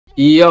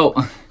Yo,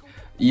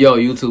 yo,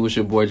 YouTube, it's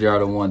your boy JR,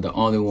 the one, the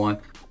only one.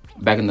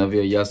 Back in the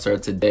video, yes sir,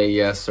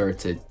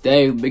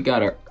 today we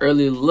got an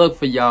early look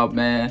for y'all,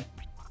 man.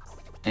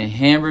 And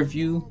hand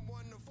review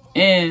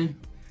and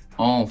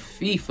on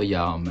feet for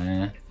y'all,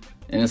 man.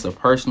 And it's a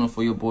personal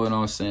for your boy, you know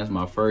what I'm saying? It's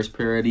my first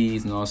pair of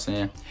these, you know what I'm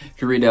saying? If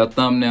you read that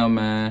thumbnail,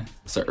 man,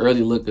 it's an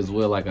early look as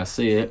well, like I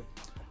said.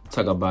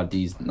 Talk about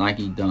these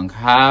Nike Dunk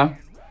High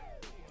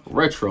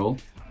Retro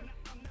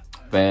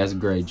Fast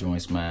Gray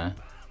joints, man.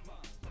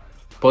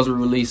 Supposed to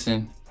be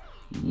releasing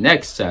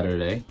next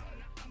Saturday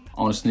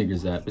on the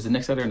Sneakers app. Is it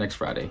next Saturday or next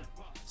Friday?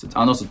 So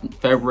I know it's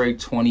February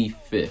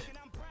 25th.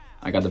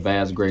 I got the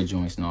Vaz Gray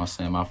joints, you know what I'm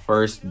saying? My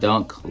first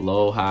dunk,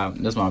 low, high.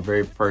 This is my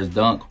very first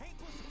dunk.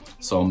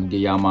 So I'm gonna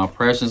give y'all my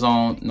impressions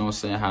on, you know what I'm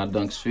saying, how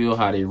dunks feel,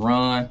 how they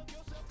run.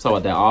 Talk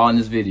about that all in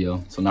this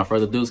video. So without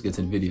further ado, let's get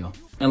to the video.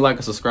 And like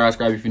and subscribe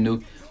if you're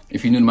new.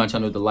 If you're new to my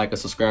channel, hit the like and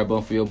subscribe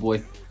button for your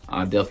boy.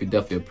 I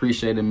definitely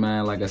appreciate it,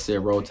 man. Like I said,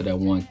 roll to that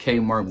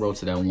 1K mark, roll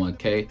to that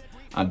 1K.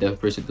 I definitely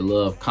appreciate the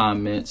love,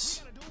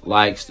 comments,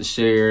 likes, the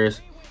shares,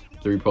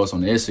 the reposts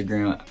on the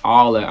Instagram,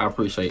 all that. I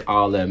appreciate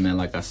all that, man.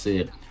 Like I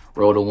said,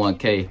 roll to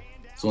 1K.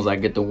 As soon as I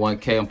get to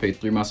 1K, I'm gonna pay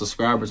 3 of my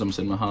subscribers. I'm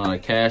sending a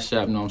Cash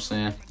App, you know what I'm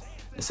saying?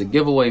 It's a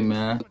giveaway,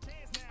 man.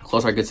 The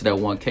closer I get to that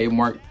 1K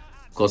mark,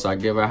 the closer I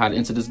give out how to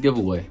enter this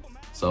giveaway.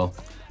 So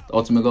the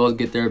ultimate goal is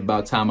get there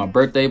about time my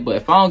birthday. But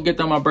if I don't get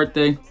there on my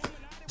birthday,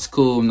 it's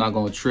cool. I'm not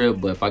gonna trip.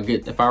 But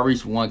if I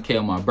reach 1K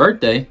on my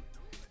birthday,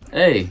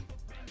 hey, you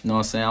know what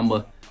I'm saying? I'm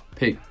gonna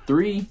pick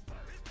 3.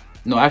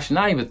 No, actually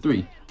not even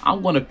 3.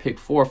 I'm gonna pick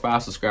 4 or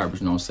 5 subscribers,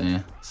 you know what I'm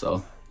saying?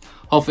 So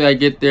hopefully I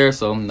get there.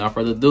 So without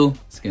further ado,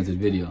 let's get into the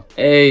video.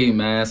 Hey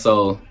man,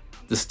 so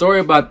the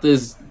story about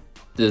this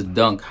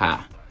Dunk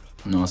High,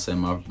 you know what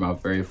I'm saying, my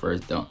very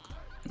first dunk,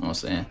 you know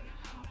what I'm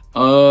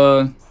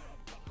saying?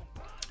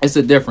 It's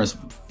a difference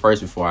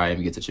first before I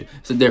even get to you.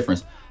 It's a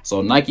difference.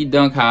 So Nike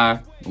Dunk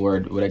High,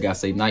 where they got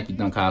say Nike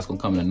Dunk High, is gonna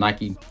come in a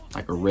Nike,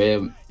 like a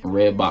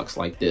red box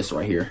like this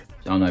right here.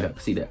 I don't know if you can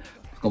see that.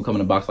 Gonna come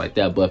in a box like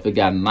that, but if it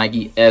got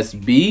Nike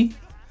SB,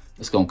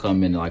 it's gonna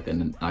come in like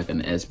an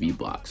SB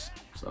box.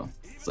 So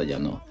y'all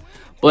know.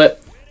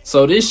 But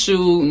so this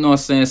shoe, you know what I'm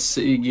saying,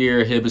 City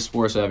Gear, Hibbett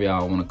Sports, whatever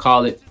y'all want to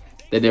call it,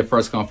 they did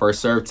first come first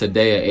serve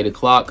today at 8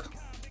 o'clock.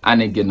 I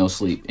didn't get no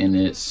sleep, and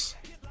it's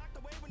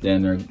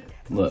then there.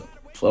 Look,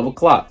 12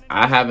 o'clock.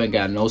 I haven't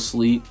got no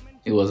sleep.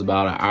 It was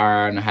about an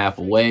hour and a half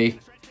away.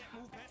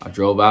 I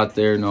drove out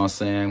there, you know what I'm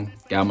saying,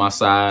 got my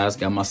size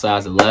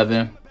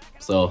 11.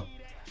 So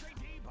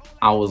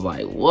I was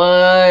like,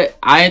 what?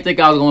 I didn't think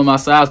I was going my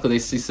size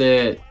because she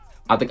said,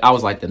 I think I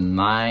was like the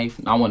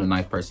 9th. I wasn't the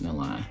 9th person in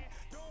line.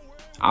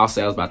 I'll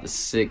say I was about the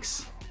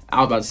 6th.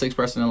 I was about the 6th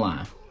person in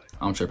line.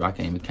 I'm tripping. I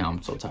can't even count.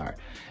 I'm so tired.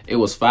 It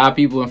was 5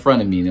 people in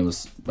front of me, and it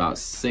was about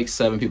 6,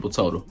 7 people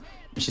total.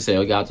 And she said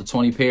we got up to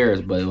 20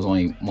 pairs, but it was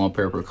only 1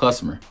 pair per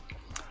customer.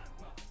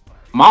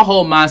 My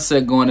whole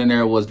mindset going in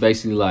there was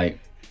basically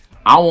like,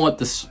 I want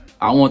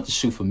the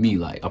shoe for me,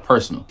 like a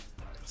personal.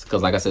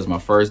 Because like I said, it's my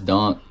first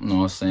dunk, you know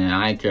what I'm saying?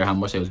 I didn't care how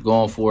much they was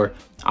going for.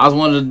 I was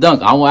wanted to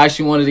dunk. I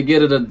actually wanted to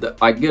get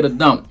a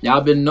dunk.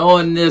 Y'all been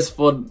knowing this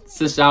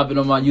since y'all been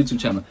on my YouTube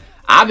channel.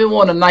 I've been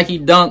wanting a Nike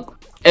dunk,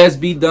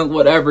 SB dunk,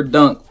 whatever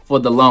dunk for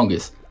the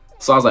longest.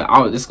 So I was like,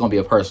 oh, this is gonna be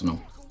a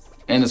personal.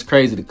 And it's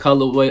crazy. The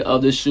colorway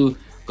of this shoe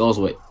goes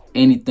with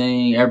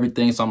anything,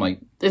 everything. So I'm like,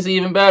 this is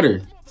even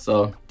better.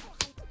 So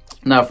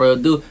without further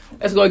ado,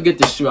 let's go get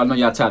this shoe. I know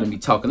y'all tired of me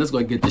talking. Let's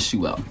go get this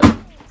shoe out.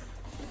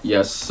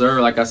 Yes,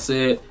 sir. Like I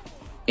said,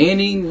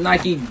 any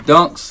Nike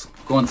Dunks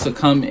going to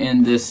come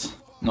in this, you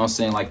know what I'm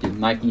saying, like your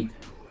Nike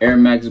Air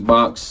Max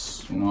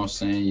box, you know what I'm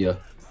saying, your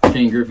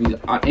King Griffey,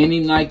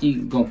 any Nike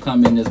gonna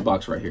come in this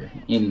box right here.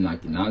 Any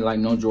Nike, not like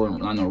no Jordan,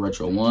 not no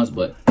retro ones,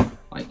 but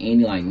like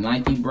any like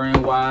Nike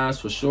brand wise,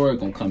 for sure,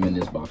 gonna come in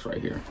this box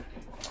right here.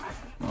 You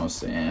know what I'm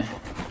saying?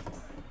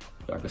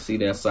 Y'all can see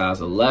that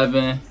size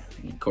 11.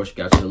 Of course, you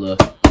got your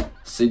little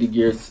City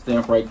Gear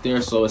stamp right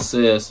there. So it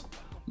says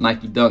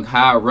Nike Dunk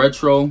High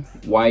Retro,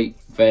 white,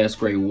 fast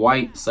gray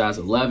white, size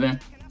 11,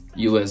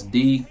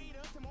 USD,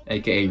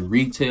 aka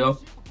retail,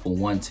 for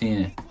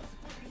 110.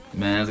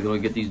 Man, let's go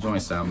get these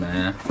joints out,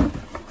 man.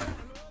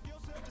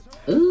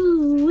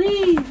 Ooh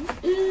wee,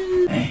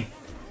 ooh. Hey,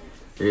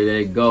 here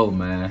they go,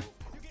 man.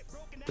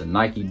 The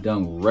Nike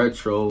Dunk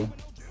Retro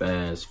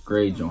Fast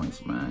Gray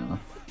joints, man.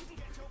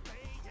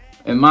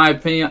 In my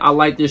opinion, I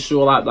like this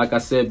shoe a lot, like I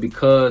said,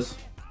 because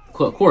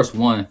of course,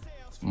 one,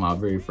 it's my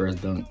very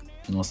first dunk.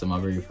 You know what I'm saying, my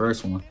very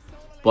first one.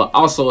 But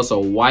also, it's a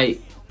white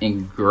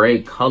and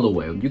gray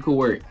colorway. You could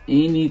wear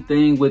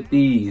anything with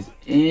these,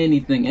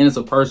 anything, and it's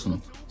a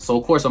personal. So,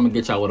 of course, I'm going to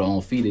get y'all with the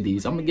on feet of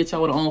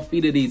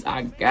these.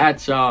 I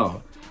got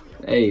y'all.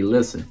 Hey,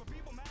 listen.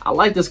 I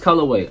like this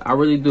colorway. I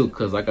really do,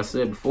 because like I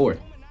said before,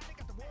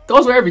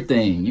 goes with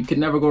everything. You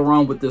can never go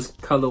wrong with this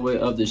colorway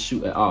of this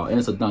shoe at all. And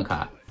it's a Dunk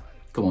High.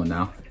 Come on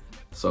now.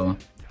 So,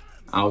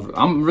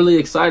 I'm really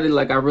excited.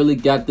 Like, I really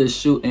got this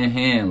shoe in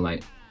hand.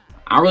 Like,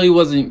 I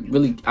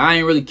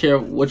ain't really care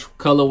which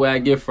colorway I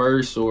get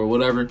first or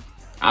whatever.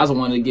 I just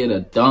wanted to get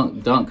a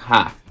Dunk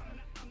High.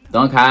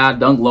 Dunk high,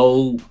 dunk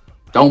low,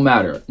 don't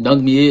matter.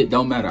 Dunk mid,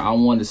 don't matter. I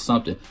wanted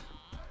something.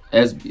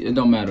 It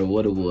don't matter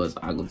what it was.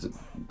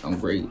 I'm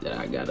great that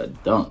I got a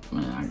dunk,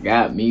 man. I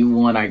got me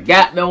one. I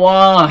got the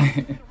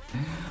one.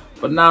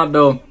 But now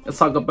though, let's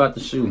talk about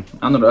the shoe.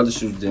 I know the other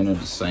shoes didn't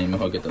the same.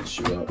 I'll get the other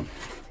shoe out.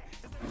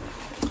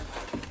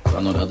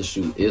 I know the other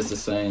shoe is the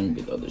same.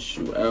 Get the other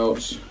shoe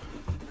out.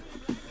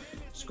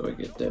 Let's go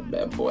get that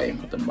bad boy.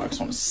 Put the box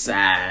on the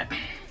side.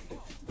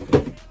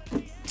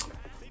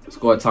 Let's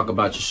go ahead and talk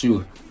about your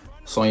shoe.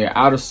 So on your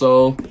outer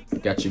sole, you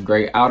got your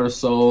gray outer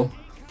sole.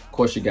 Of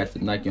course, you got the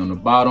Nike on the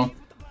bottom.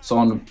 So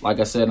on the,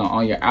 like I said,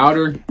 on your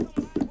outer,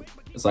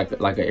 it's like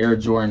an Air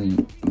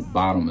Jordan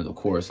bottom, of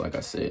course. Like I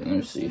said, let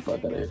me see if I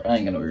got it. I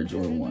ain't got no Air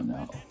Jordan 1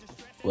 now,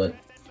 but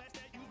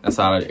that's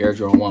how the Air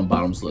Jordan 1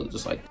 bottoms look,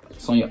 just like that.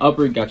 So on your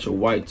upper, you got your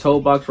white toe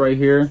box right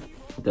here.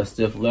 That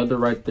stiff leather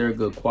right there,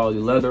 good quality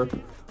leather.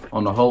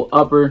 On the whole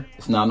upper,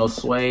 it's not no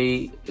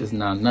suede, it's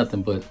not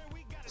nothing but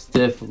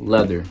stiff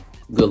leather,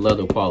 good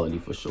leather quality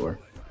for sure.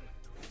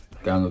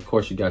 Got, of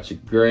course, you got your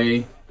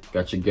gray,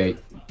 got your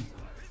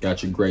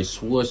gray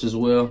swoosh as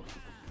well.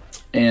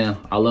 And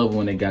I love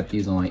when they got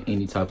these on like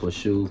any type of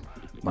shoe,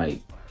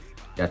 like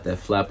got that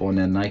flap on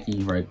that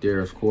Nike right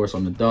there, of course,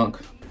 on the dunk.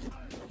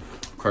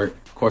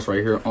 Of course, right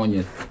here on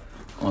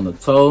the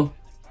toe,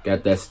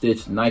 got that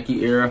stitched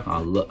Nike Air.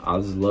 I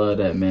just love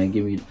that, man.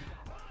 Give me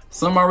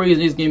some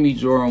reason, these give me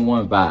Jordan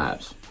 1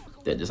 vibes.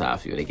 That's just how I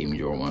feel. They give me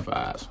Jordan 1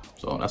 vibes.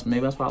 So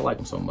maybe that's why I like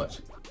them so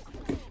much.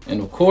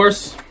 And of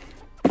course,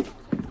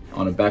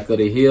 on the back of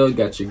the heel, you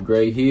got your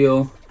gray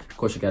heel. Of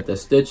course, you got that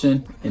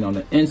stitching, and on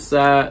the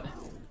inside,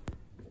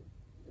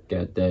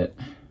 got that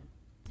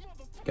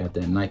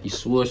Nike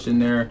swoosh in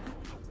there.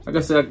 Like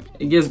I said,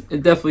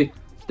 it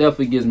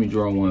definitely gives me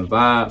Jordan 1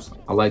 vibes.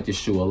 I like this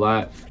shoe a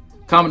lot.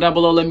 Comment down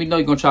below, let me know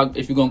if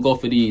you're gonna go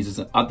for these.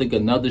 I think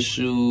another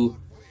shoe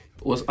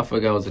I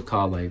forgot what it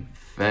called, like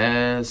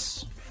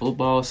Fast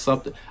Football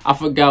something. I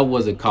forgot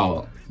what it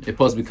called. It's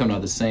supposed to be coming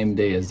out the same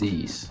day as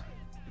these.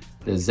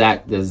 The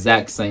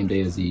exact same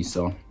day as these.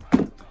 So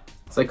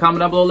comment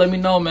down below, let me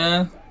know,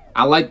 man.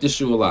 I like this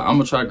shoe a lot. I'm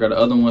gonna try to grab the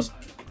other ones.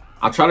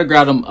 I'll try to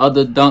grab them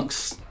other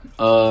dunks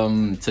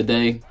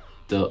today.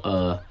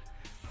 The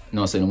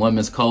the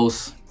Women's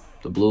Coast,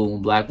 the blue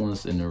and black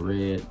ones, and the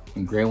red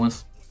and gray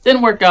ones.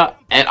 Didn't work out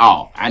at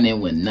all. I didn't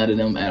win none of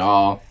them at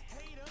all.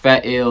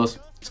 Fat L's.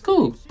 It's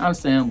cool, I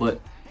understand, but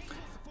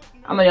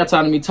I know y'all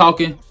tired of me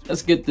talking.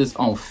 Let's get this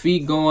on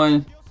feet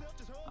going.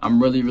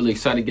 I'm really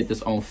excited to get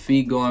this on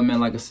feet going,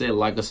 man. Like I said,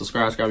 like and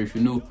subscribe if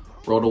you're new.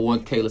 Roll to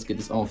 1K. Let's get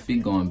this on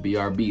feet going.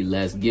 BRB,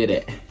 let's get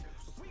it.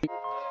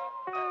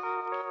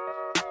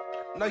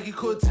 Nike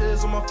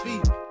Cortez on my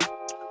feet.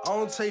 I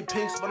don't take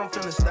pics, but I'm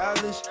feeling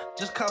stylish.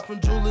 Just cop from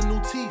Jewel new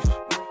teeth.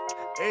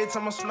 Every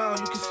time I smile,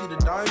 you can see the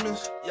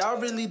diamonds. Y'all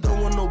really don't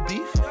want no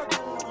beef.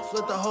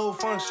 Flip the whole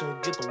function,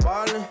 get the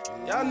wildin'.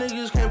 Y'all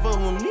niggas can't fuck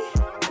with me.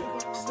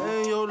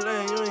 Stay in your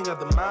lane, you ain't got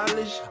the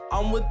mileage.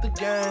 I'm with the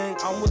gang,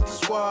 I'm with the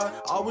squad.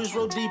 Always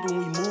roll deep and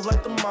we move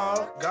like the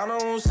mob. Got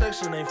our own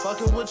section, ain't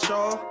fucking with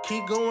y'all.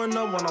 Keep going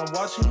up when I'm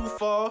watching you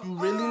fall. You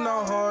really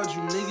not hard, you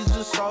niggas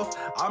just soft.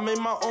 I made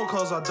my own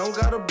calls, I don't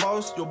got a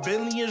boss. Your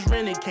Bentley is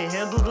rented, can't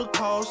handle the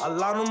cost. A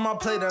lot on my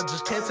plate, I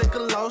just can't take a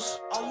loss.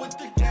 I'm with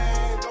the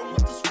gang, I'm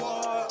with the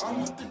squad. I'm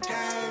with the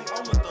gang,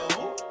 I'm with the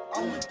who?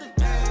 I'm with the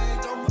gang,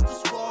 I'm with the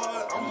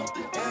squad. I'm with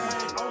the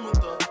gang, I'm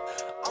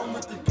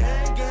with the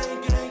gang,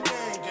 gang, gang,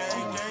 gang,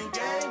 gang,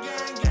 gang,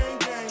 gang, gang,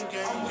 gang,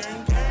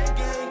 gang, gang,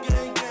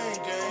 gang,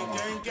 gang,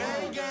 gang,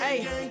 gang, gang.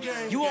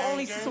 Hey, you will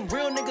only see some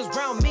real niggas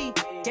round me.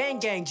 Gang,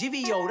 gang,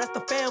 GVO, that's the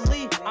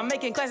family. I'm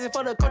making classes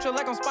for the culture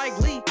like I'm Spike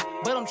Lee.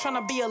 But I'm trying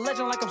to be a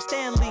legend like I'm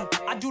Stan Lee.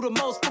 I do the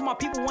most for my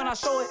people when I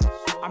show it.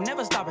 I'm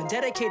never stopping,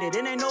 dedicated,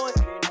 and they know it.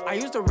 I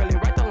used to really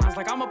write the lines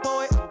like I'm a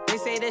poet. They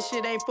say that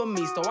shit ain't for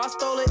me, so I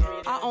stole it.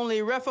 I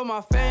only rap for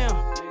my fam.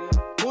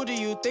 Who do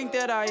you think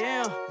that I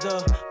am?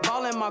 The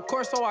ball in my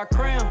court, so I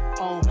cram.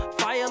 On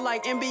fire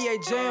like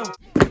NBA Jam.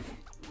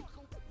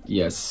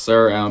 Yes,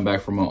 sir. I'm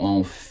back from my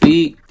own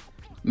feet.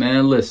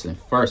 Man, listen.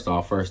 First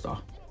off.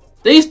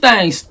 These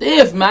things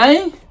stiff,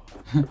 man.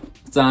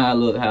 So I had a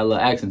little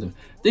accent to me.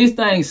 These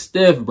things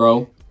stiff,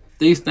 bro.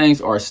 These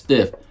things are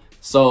stiff.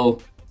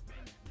 So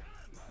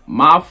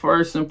my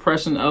first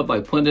impression of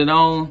like putting it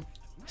on,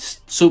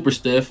 super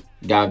stiff.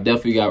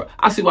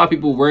 I see why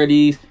people wear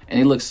these and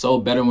they look so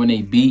better when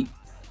they beat.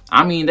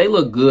 I mean, they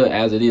look good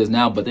as it is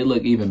now, but they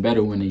look even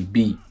better when they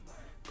beat.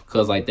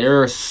 Because like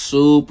they're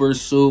super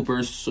stiff,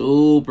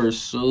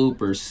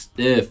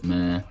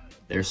 man.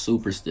 They're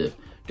super stiff.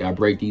 Gotta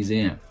break these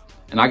in.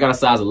 And I got a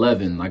size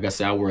 11. Like I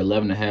said, I wear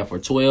 11.5 or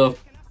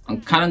 12. I'm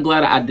kind of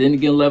glad I didn't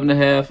get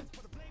 11.5.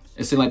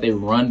 It seems like they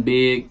run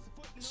big.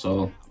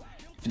 So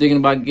if you're thinking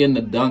about getting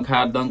the dunk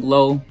high, dunk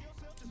low,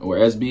 or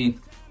SB,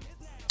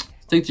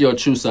 stick to your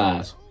true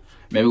size.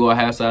 Maybe go a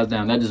half size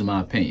down. That's just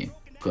my opinion.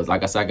 Because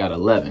like I said, I got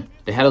 11.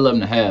 They had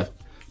 11.5.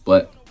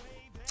 But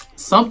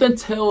something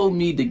told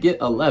me to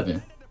get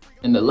 11.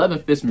 And the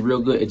 11 fits me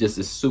real good. It just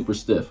is super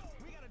stiff.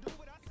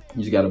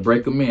 You just got to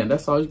break them in.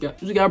 That's all you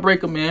got. You just got to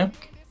break them in.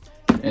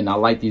 And I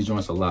like these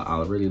joints a lot.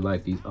 I really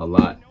like these a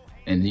lot.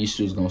 And these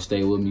shoes gonna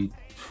stay with me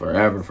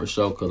forever for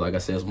sure. Cause like I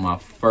said, it's my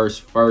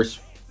first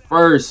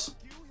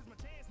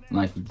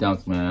Nike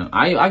Dunks, man.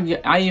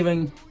 I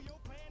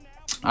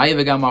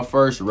even got my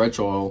first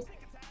retro.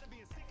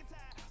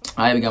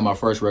 I even got my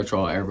first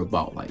retro I ever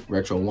bought, like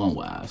retro one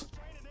wise.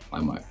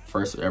 Like my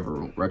first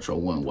ever retro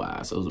one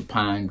wise. So it was a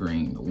pine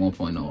green, the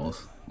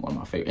 1.0s. One of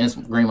my favorite.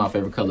 And green my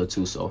favorite color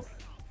too, so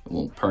it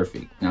went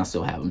perfect. And I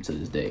still have them to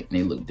this day. And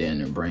they look damn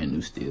near brand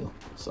new still.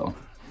 So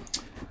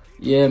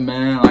yeah,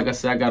 man. Like I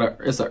said,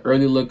 it's an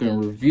early looking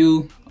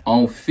review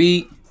on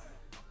feet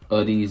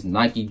of these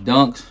Nike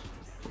Dunks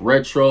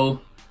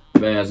retro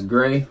Bass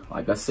Gray.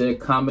 Like I said,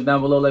 comment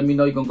down below. Let me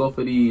know you're gonna go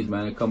for these,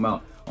 man. They come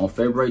out on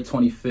February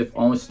 25th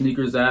on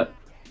Sneakers app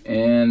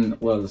and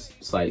what other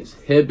sites?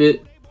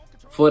 Hibbett,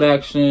 Foot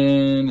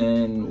Action,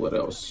 and what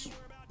else?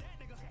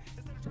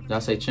 Did I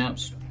say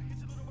Champs?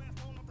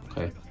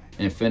 Okay.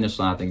 And Finish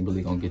Line, I think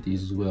really gonna get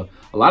these as well.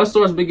 A lot of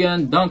stores been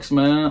getting Dunks,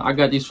 man. I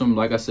got these from,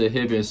 like I said,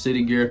 Hibbett and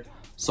City Gear.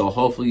 So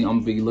hopefully I'm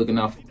gonna be looking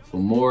out for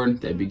more. She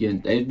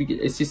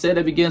said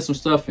they be getting some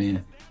stuff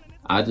in.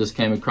 I just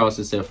came across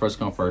it, said first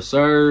come, first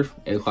serve,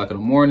 8 o'clock in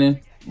the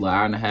morning, like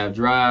hour and a half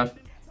drive.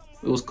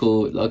 It was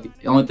cool. Like,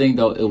 the only thing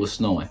though, it was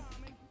snowing.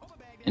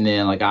 And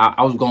then like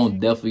I was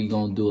definitely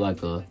gonna do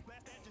like a,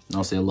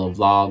 I'll say a little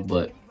vlog,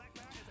 but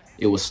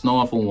it was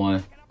snowing for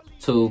one,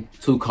 too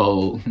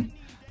cold,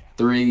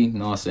 3, you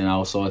know what I'm saying? I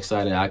was so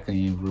excited I couldn't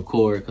even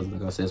record because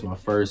like I said, it's my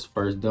first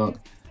dunk.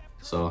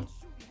 So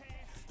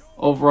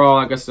overall,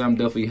 like I said, I'm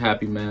definitely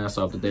happy, man. I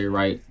started the day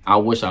right. I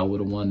wish I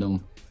would have won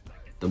them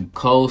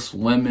Coast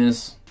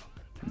women's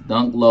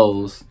dunk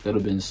lows. That would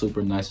have been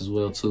super nice as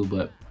well too,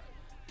 but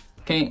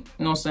can't, you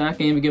know what I'm saying? I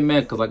can't even get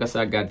mad because like I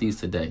said, I got these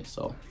today.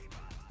 So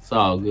it's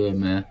all good,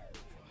 man.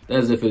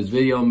 That's it for this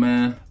video,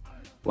 man.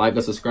 Like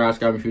or subscribe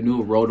if you're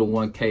new. Roll to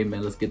 1K,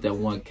 man. Let's get that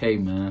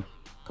 1K, man.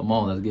 Come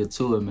on, let's get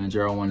to it, man.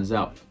 Gerald One is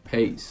out.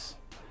 Peace.